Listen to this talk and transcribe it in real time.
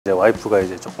이제 와이프가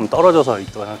이제 조금 떨어져서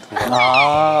입던 상태인데.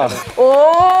 아.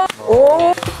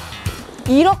 오.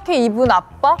 이렇게 입은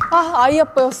아빠? 아, 아이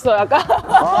아빠였어, 약간.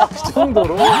 아, 그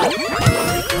정도로?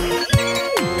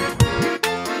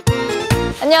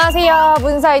 안녕하세요.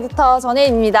 무신사 에디터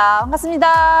전혜인입니다.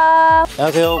 반갑습니다.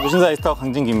 안녕하세요. 무신사 에디터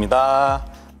강진기입니다.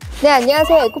 네,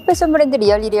 안녕하세요. 에코패션 브랜드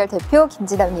리얼리리얼 대표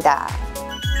김진아입니다.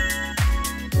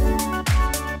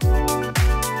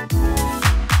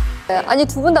 아니,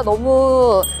 두 분 다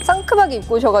너무 상큼하게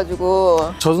입고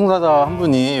오셔가지고 저승사자 한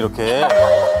분이 이렇게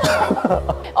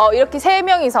이렇게 세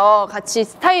명이서 같이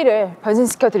스타일을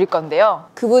변신시켜 드릴 건데요.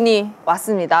 그분이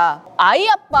왔습니다. 아이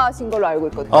아빠신 걸로 알고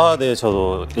있거든요. 아, 네,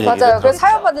 저도 맞아요. 그래서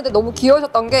사연 봤는데 너무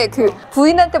귀여우셨던 게 그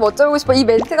부인한테 멋져보고 싶어 이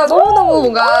멘트가 너무너무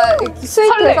뭔가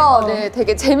스윗해서 네,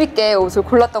 되게 재밌게 옷을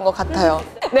골랐던 것 같아요.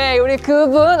 네, 우리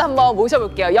그분 한번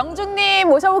모셔볼게요. 영준님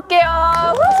모셔볼게요.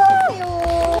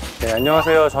 안녕하세요. 네,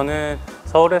 안녕하세요. 저는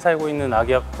서울에 살고 있는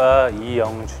아기 아빠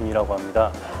이영준이라고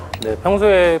합니다. 네,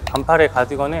 평소에 반팔에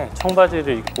가디건에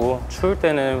청바지를 입고 추울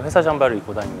때는 회사 잠바를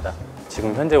입고 다닙니다.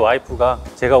 지금 현재 와이프가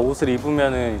제가 옷을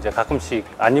입으면은 이제 가끔씩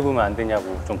안 입으면 안 되냐고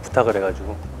좀 부탁을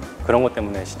해가지고 그런 것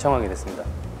때문에 신청하게 됐습니다.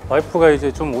 와이프가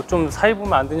이제 좀 옷 좀 사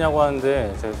입으면 안 되냐고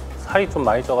하는데 제 살이 좀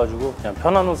많이 쪄가지고 그냥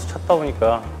편한 옷을 찾다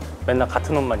보니까 맨날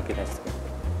같은 옷만 입게 됐습니다.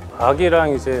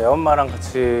 아기랑 이제 애엄마랑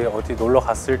같이 어디 놀러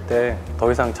갔을 때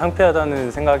더 이상 창피하다는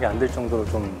생각이 안 들 정도로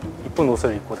좀 이쁜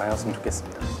옷을 입고 다녔으면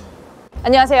좋겠습니다.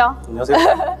 안녕하세요. 안녕하세요.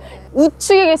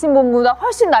 우측에 계신 분보다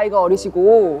훨씬 나이가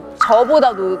어리시고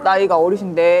저보다도 나이가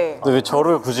어리신데 왜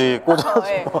저를 굳이 꽂아서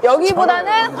네.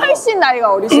 여기보다는 훨씬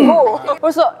나이가 어리시고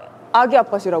벌써 아기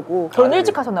아빠시라고 결혼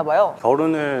일찍 하셨나 봐요.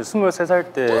 결혼을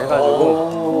 23살 때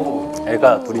해가지고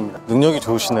애가 둘입니다. 능력이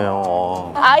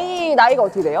좋으시네요. 아이 나이가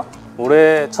어떻게 돼요?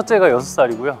 올해 첫째가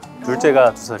 6살이고요.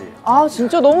 둘째가 2살이에요. 아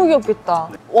진짜 너무 귀엽겠다.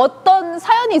 어떤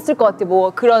사연이 있을 것 같아.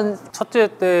 뭐 그런 첫째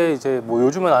때 이제 뭐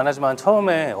요즘은 안 하지만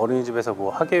처음에 어린이집에서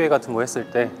뭐 학예회 같은 거 했을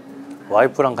때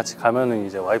와이프랑 같이 가면은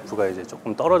이제 와이프가 이제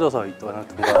조금 떨어져서 있던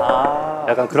상태인데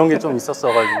약간 그런 게 좀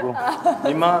있었어가지고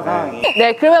민망한 상황이.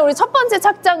 네, 그러면 우리 첫 번째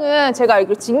착장은 제가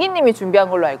알기로 진기님이 준비한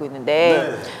걸로 알고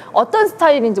있는데 어떤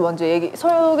스타일인지 먼저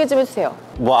소개 좀 해주세요.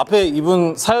 뭐 앞에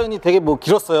입은 사연이 되게 뭐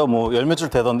길었어요. 뭐 열 몇 줄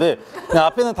되던데 그냥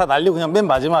앞에는 다 날리고 그냥 맨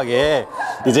마지막에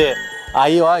이제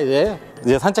아이와 이제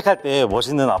산책할 때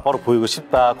멋있는 아빠로 보이고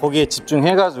싶다. 거기에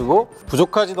집중해가지고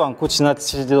부족하지도 않고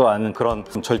지나치지도 않은 그런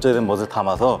좀 절제된 멋을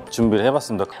담아서 준비를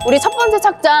해봤습니다. 우리 첫 번째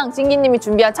착장, 진기님이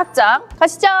준비한 착장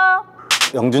가시죠.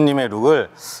 영준님의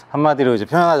룩을 한마디로 이제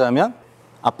표현하자면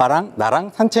아빠랑 나랑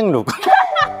산책 룩.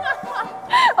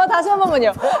 다시 한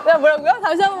번만요. 내가 뭐라고요?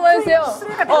 다시 한 번만 해주세요.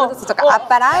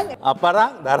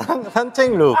 아빠랑 나랑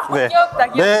산책 룩. 네. 귀엽다,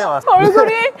 귀엽다. 네, 맞습니다.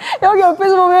 얼굴이 여기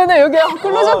옆에서 보면은 여기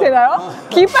클로즈업 되나요?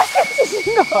 귀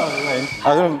빨개지신 거.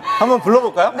 아, 그럼 한번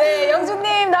불러볼까요? 네,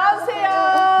 영준님 나와주세요. 네,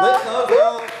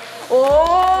 나와주세요.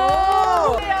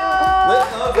 오. 네,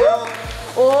 나와주세요.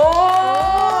 오.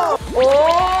 오.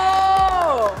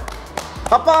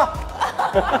 아빠!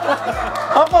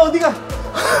 아빠 어디가?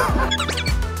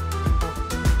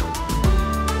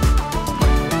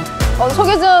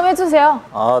 소개 좀 해주세요.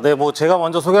 아, 네, 뭐 제가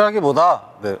먼저 소개하기보다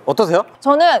네, 어떠세요?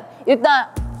 저는 일단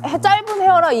짧은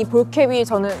헤어라 이 볼캡이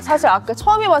저는 사실 아까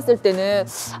처음 해봤을 때는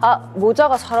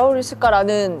모자가 잘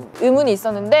어울리실까라는 의문이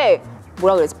있었는데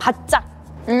뭐라 그러지? 바짝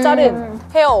자른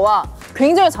헤어와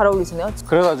굉장히 잘 어울리시네요.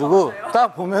 그래가지고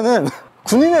딱 보면은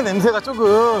군인의 냄새가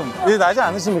조금 나지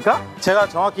않으십니까? 제가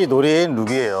정확히 노린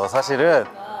룩이에요. 사실은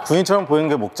군인처럼 보이는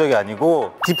게 목적이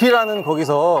아니고 DP라는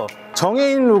거기서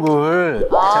정해인 룩을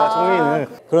제가 정해인을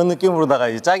그런 느낌으로다가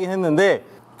이제 짜긴 했는데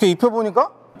입혀보니까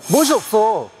멋이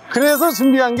없어. 그래서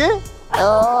준비한 게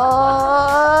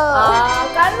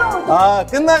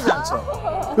끝나지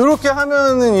않죠. 이렇게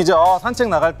하면은 이제 내산책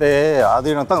나갈 때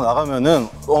아들이랑 딱 나가면은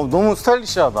너무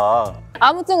스타일리시하다.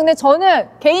 아무튼 근데 저는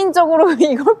개인적으로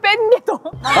이걸 뺀 게 더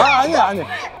아니야.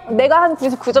 내가 한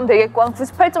 99점 되겠고 한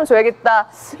 98점 줘야겠다.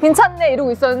 괜찮네 이러고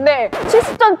있었는데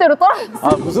 70점대로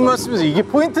떨어졌어. 무슨 말씀이세요? 이게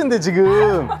포인트인데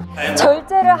지금.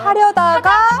 절제를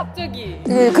하려다가 갑자기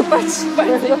급발진.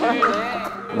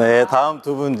 네, 다음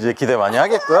두 분 이제 기대 많이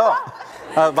하겠고요.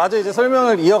 마저 이제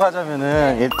설명을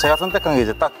이어가자면은 제가 선택한 게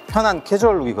이제 딱 편한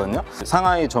캐주얼 룩이거든요.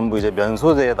 상하이 전부 이제 면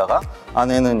소재에다가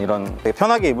안에는 이런 되게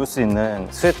편하게 입을 수 있는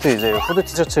스웨트 이제 후드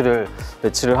티셔츠를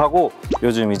매치를 하고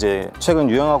요즘 이제 최근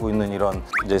유행하고 있는 이런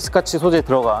이제 스카치 소재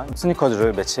들어간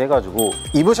스니커즈를 매치해가지고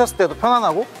입으셨을 때도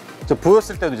편안하고 이제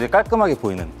보였을 때도 이제 깔끔하게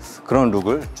보이는 그런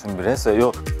룩을 준비를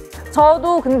했어요.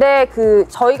 저도 근데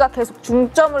저희가 계속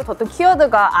중점을 뒀던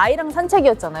키워드가 아이랑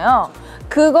산책이었잖아요.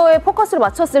 그거에 포커스를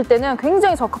맞췄을 때는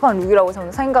굉장히 적합한 룩이라고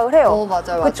저는 생각을 해요.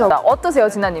 맞아요. 그렇죠. 어떠세요,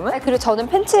 진아님은? 그리고 저는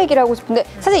팬츠 얘기를 하고 싶은데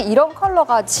사실 이런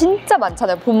컬러가 진짜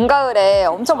많잖아요. 봄, 가을에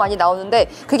엄청 많이 나오는데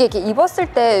그게 이렇게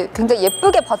입었을 때 굉장히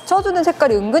예쁘게 받쳐주는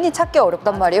색깔이 은근히 찾기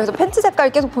어렵단 말이에요. 그래서 팬츠 색깔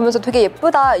계속 보면서 되게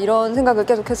예쁘다 이런 생각을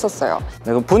계속 했었어요.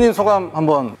 네, 그럼 본인 소감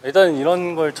한번. 일단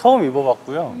이런 걸 처음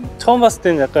입어봤고요. 처음 봤을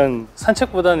때는 약간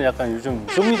산책보다는 약간 요즘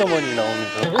쇼미더머니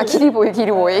나오면서 기리보이,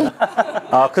 기리보이.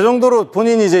 그 정도로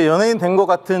본인이 이제 연예인 된 것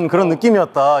같은 그런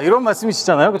느낌이었다 이런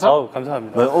말씀이시잖아요, 그렇죠? 아우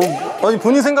감사합니다. 네, 아니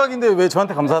본인 생각인데 왜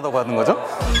저한테 감사하다고 하는 거죠?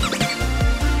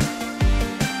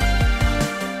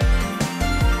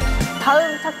 다음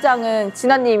착장은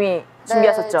진아님이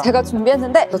준비하셨죠? 네, 제가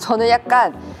준비했는데 저는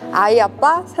약간 아이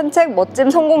아빠 산책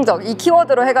멋짐 성공적 이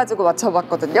키워드로 해가지고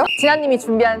맞춰봤거든요. 진아님이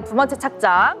준비한 두 번째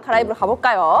착장 갈아입으러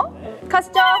가볼까요?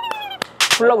 가시죠.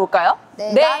 불러볼까요?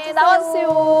 네,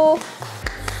 나와주세요.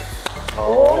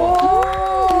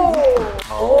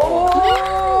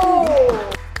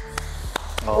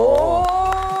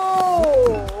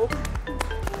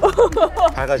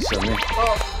 밝아지셨네.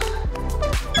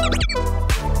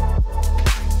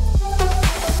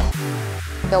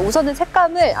 우선은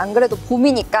색감을 안 그래도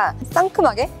봄이니까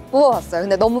상큼하게 뽑아봤어요.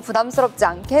 근데 너무 부담스럽지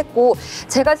않게 했고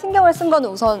제가 신경을 쓴 거는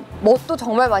우선 멋도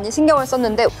정말 많이 신경을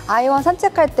썼는데 아이와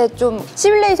산책할 때 좀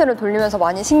시뮬레이션을 돌리면서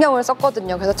많이 신경을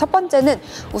썼거든요. 그래서 첫 번째는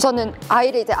우선은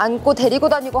아이를 이제 안고 데리고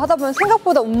다니고 하다 보면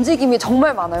생각보다 움직임이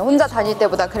정말 많아요. 혼자 다닐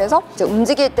때보다. 그래서 이제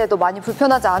움직일 때도 많이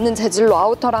불편하지 않은 재질로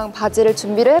아우터랑 바지를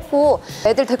준비를 했고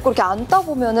애들 데리고 이렇게 앉다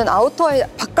보면은 아우터에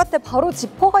바깥에 바로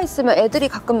지퍼가 있으면 애들이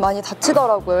가끔 많이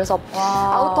다치더라고요. 그래서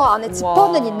아우터 안에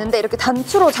지퍼는 있는데 이렇게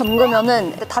단추로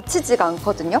잠그면은 다치지가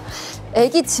않거든요.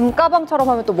 애기 짐 가방처럼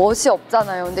하면 또 멋이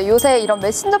없잖아요. 근데 요새 이런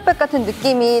메신저백 같은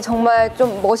느낌이 정말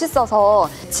좀 멋있어서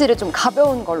매치를 좀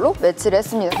가벼운 걸로 매치를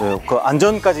했습니다. 네, 그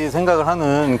안전까지 생각을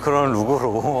하는 그런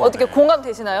룩으로. 어떻게 공감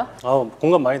되시나요?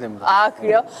 공감 많이 됩니다. 아,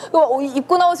 그래요? 그럼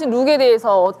입고 나오신 룩에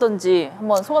대해서 어떤지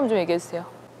한번 소감 좀 얘기해 주세요.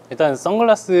 일단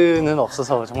선글라스는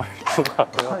없어서 정말 좋은 것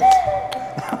같고요.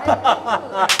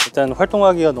 일단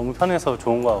활동하기가 너무 편해서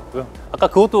좋은 것 같고요. 아까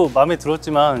그것도 마음에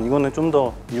들었지만 이거는 좀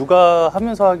더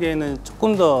육아하면서 하기에는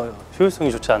조금 더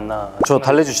효율성이 좋지 않나. 저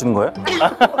달래주시는 거예요?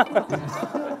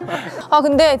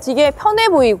 근데 되게 편해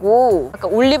보이고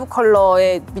약간 올리브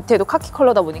컬러의 밑에도 카키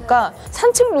컬러다 보니까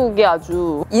산책 룩에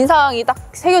아주 인상이 딱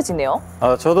새겨지네요.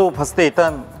 저도 봤을 때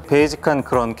일단 베이직한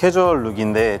그런 캐주얼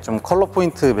룩인데 좀 컬러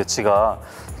포인트 매치가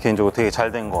개인적으로 되게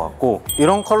잘 된 것 같고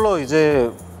이런 컬러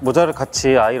이제 모자를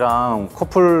같이 아이랑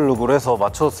커플룩으로 해서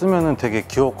맞춰 쓰면 되게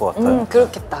귀여울 것 같아요.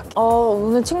 그렇겠다.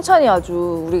 오늘 칭찬이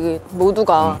아주 우리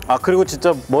모두가. 그리고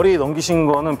진짜 머리 넘기신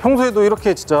거는 평소에도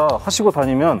이렇게 진짜 하시고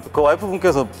다니면 그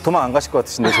와이프분께서 도망 안 가실 것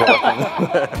같으신데 제가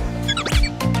봤을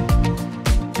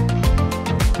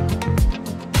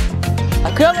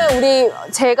그러면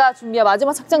제가 준비한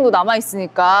마지막 착장도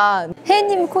남아있으니까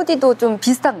혜님 코디도 좀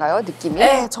비슷한가요, 느낌이?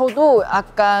 네, 저도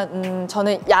약간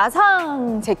저는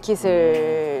야상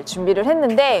재킷을 준비를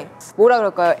했는데 뭐라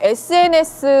그럴까요?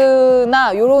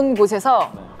 SNS나 이런 곳에서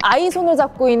아이 손을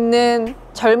잡고 있는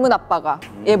젊은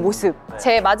아빠가의 모습.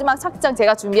 제 마지막 착장,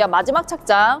 제가 준비한 마지막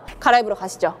착장 갈아입으러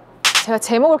가시죠. 제가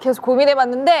제목을 계속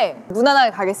고민해봤는데 무난하게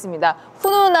가겠습니다.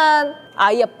 훈훈한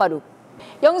아이 아빠 룩.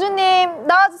 영주님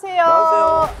나와주세요.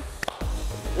 나와주세요.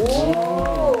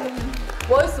 오,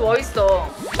 멋있어.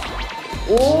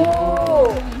 오,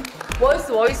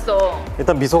 멋있어.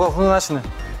 일단 미소가 훈훈하시네.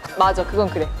 맞아, 그건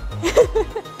그래.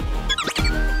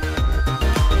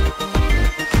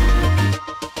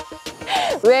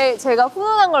 왜 제가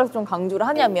훈훈한 걸 좀 강조를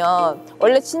하냐면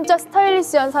원래 진짜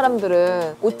스타일리시한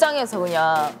사람들은 옷장에서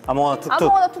그냥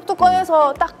아무거나 툭툭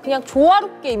꺼내서 딱 그냥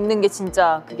조화롭게 입는 게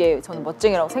진짜 그게 저는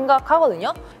멋쟁이라고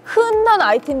생각하거든요. 흔한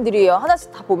아이템들이에요.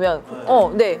 하나씩 다 보면.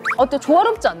 네. 어때?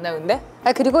 조화롭지 않나요, 근데?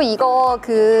 그리고 이거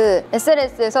그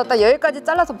SNS에서 딱 여기까지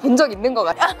잘라서 본 적 있는 것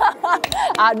같아요.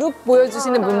 룩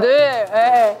보여주시는 분들.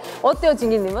 네. 어때요,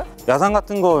 진기님은? 야상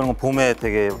같은 거 이런 거 봄에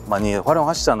되게 많이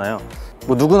활용하시잖아요.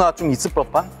 뭐 누구나 좀 있을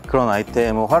법한 그런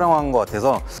아이템을 활용한 것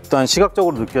같아서 일단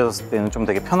시각적으로 느껴졌을 때는 좀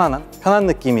되게 편한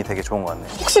느낌이 되게 좋은 것 같네요.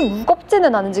 혹시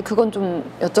무겁지는 않은지 그건 좀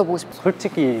여쭤보고 싶어요.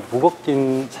 솔직히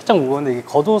살짝 무거운데 이게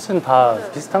겉옷은 다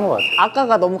비슷한 것 같아요.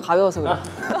 아까가 너무 가벼워서 그래.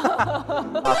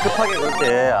 급하게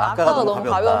그렇게 아까가 너무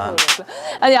가볍다. 그랬어요.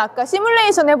 아니, 아까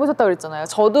시뮬레이션 해보셨다고 그랬잖아요.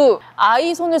 저도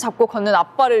아이 손을 잡고 걷는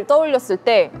아빠를 떠올렸을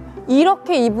때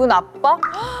이렇게 입은 아빠?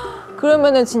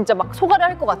 그러면은 진짜 막 소가리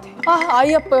할 것 같아. 아,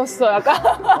 아이 아빠였어. 약간.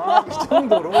 그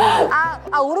정도로.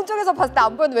 오른쪽에서 봤을 때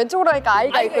안 보였는데 왼쪽으로 하니까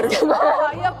아이가 있고 이렇게.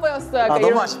 아이 아빠였어. 약간 너무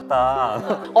이런. 아쉽다.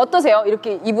 어떠세요?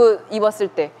 이렇게 입었을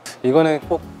때? 이거는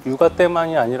꼭 육아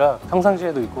때만이 아니라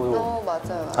평상시에도 입고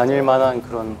맞아요. 다닐 만한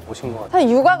그런 옷인 것 같아요. 사실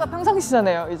육아가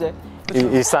평상시잖아요, 이제.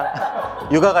 일상.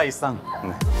 육아가 일상.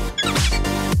 네.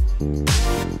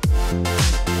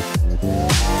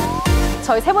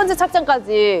 저희 세 번째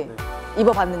착장까지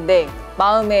입어봤는데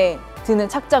마음에 드는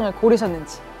착장을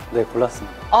고르셨는지. 네,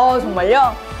 골랐습니다.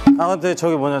 정말요? 근데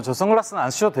저기 저 선글라스는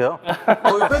안 쓰셔도 돼요.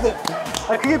 이거 빼도 돼.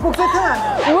 그게 꼭 세트는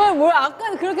아니야. 뭘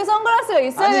아까 그렇게 선글라스가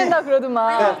있어야 아니, 된다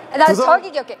그러더만. 난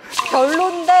저기 기억해.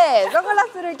 별론데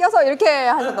선글라스를 껴서 이렇게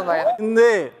하셨단 말이에요.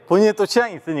 근데 본인의 또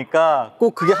취향이 있으니까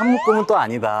꼭 그게 한 묶음은 또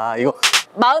아니다. 이거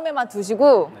마음에만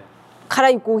두시고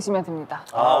갈아입고 오시면 됩니다.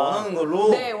 원하는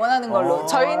걸로? 네, 원하는 걸로.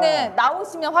 저희는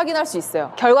나오시면 확인할 수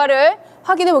있어요. 결과를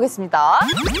확인해 보겠습니다.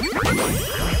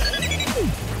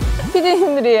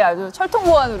 피디님들이 아주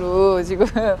철통보안으로 지금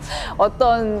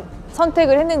어떤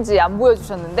선택을 했는지 안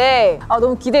보여주셨는데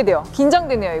너무 기대돼요.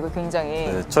 긴장되네요, 이거 굉장히.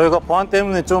 네, 저희가 보안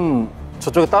때문에 좀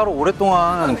저쪽에 따로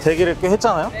오랫동안 대기를 꽤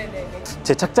했잖아요. 네네네.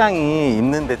 제 착장이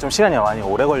있는데 좀 시간이 많이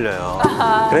오래 걸려요.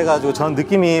 그래가지고 전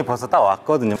느낌이 벌써 딱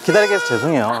왔거든요. 기다리게 해서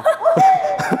죄송해요.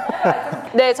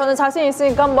 네, 저는 자신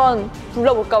있으니까 한번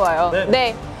불러볼까 봐요. 네.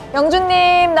 네,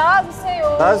 영준님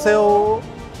나와주세요. 나와주세요.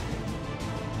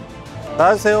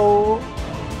 나와주세요.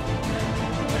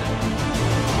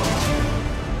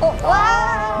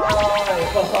 와!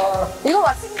 이거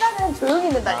막 순간은 조용히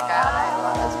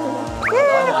있는다니까요.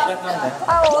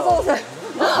 어서 오세요.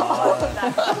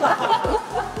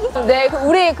 네,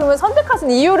 우리 그러면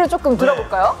선택하신 이유를 조금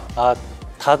들어볼까요?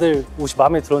 다들 옷이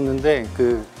마음에 들었는데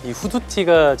이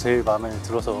후드티가 제일 마음에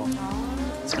들어서.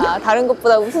 다른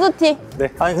것보다 후드티. 네.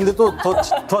 아니 근데 또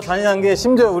더 잔인한 게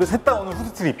심지어 우리 셋 다 오늘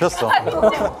후드티를 입혔어.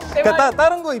 그러니까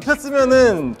다른 거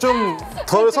입혔으면은 좀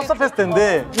덜 섭섭했을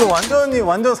텐데 이거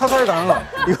완전 사살당.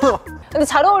 이거. 근데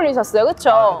잘 어울리셨어요,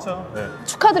 그렇죠? 그렇죠. 네.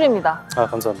 축하드립니다.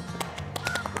 감사합니다.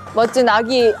 멋진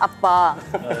아기 아빠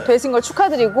되신 걸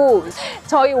축하드리고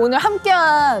저희 오늘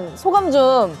함께한 소감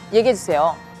좀 얘기해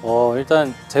주세요.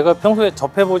 일단 제가 평소에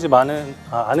접해보지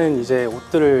않은 이제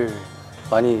옷들을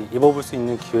많이 입어볼 수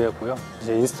있는 기회였고요.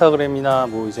 이제 인스타그램이나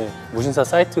이제 무신사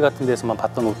사이트 같은 데서만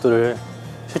봤던 옷들을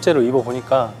실제로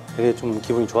입어보니까 되게 좀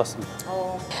기분이 좋았습니다.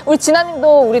 우리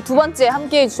진아님도 우리 두 번째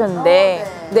함께해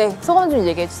주셨는데 네, 소감 좀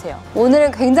얘기해 주세요.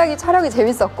 오늘은 굉장히 촬영이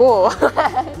재밌었고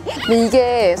근데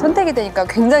이게 선택이 되니까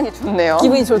굉장히 좋네요.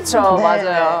 기분이 좋죠. 네.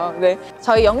 맞아요. 네,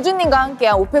 저희 영준님과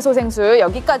함께한 옷폐소생술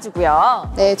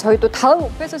여기까지고요. 네, 저희 또 다음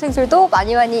옷폐소생술도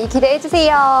많이 기대해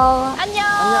주세요. 안녕.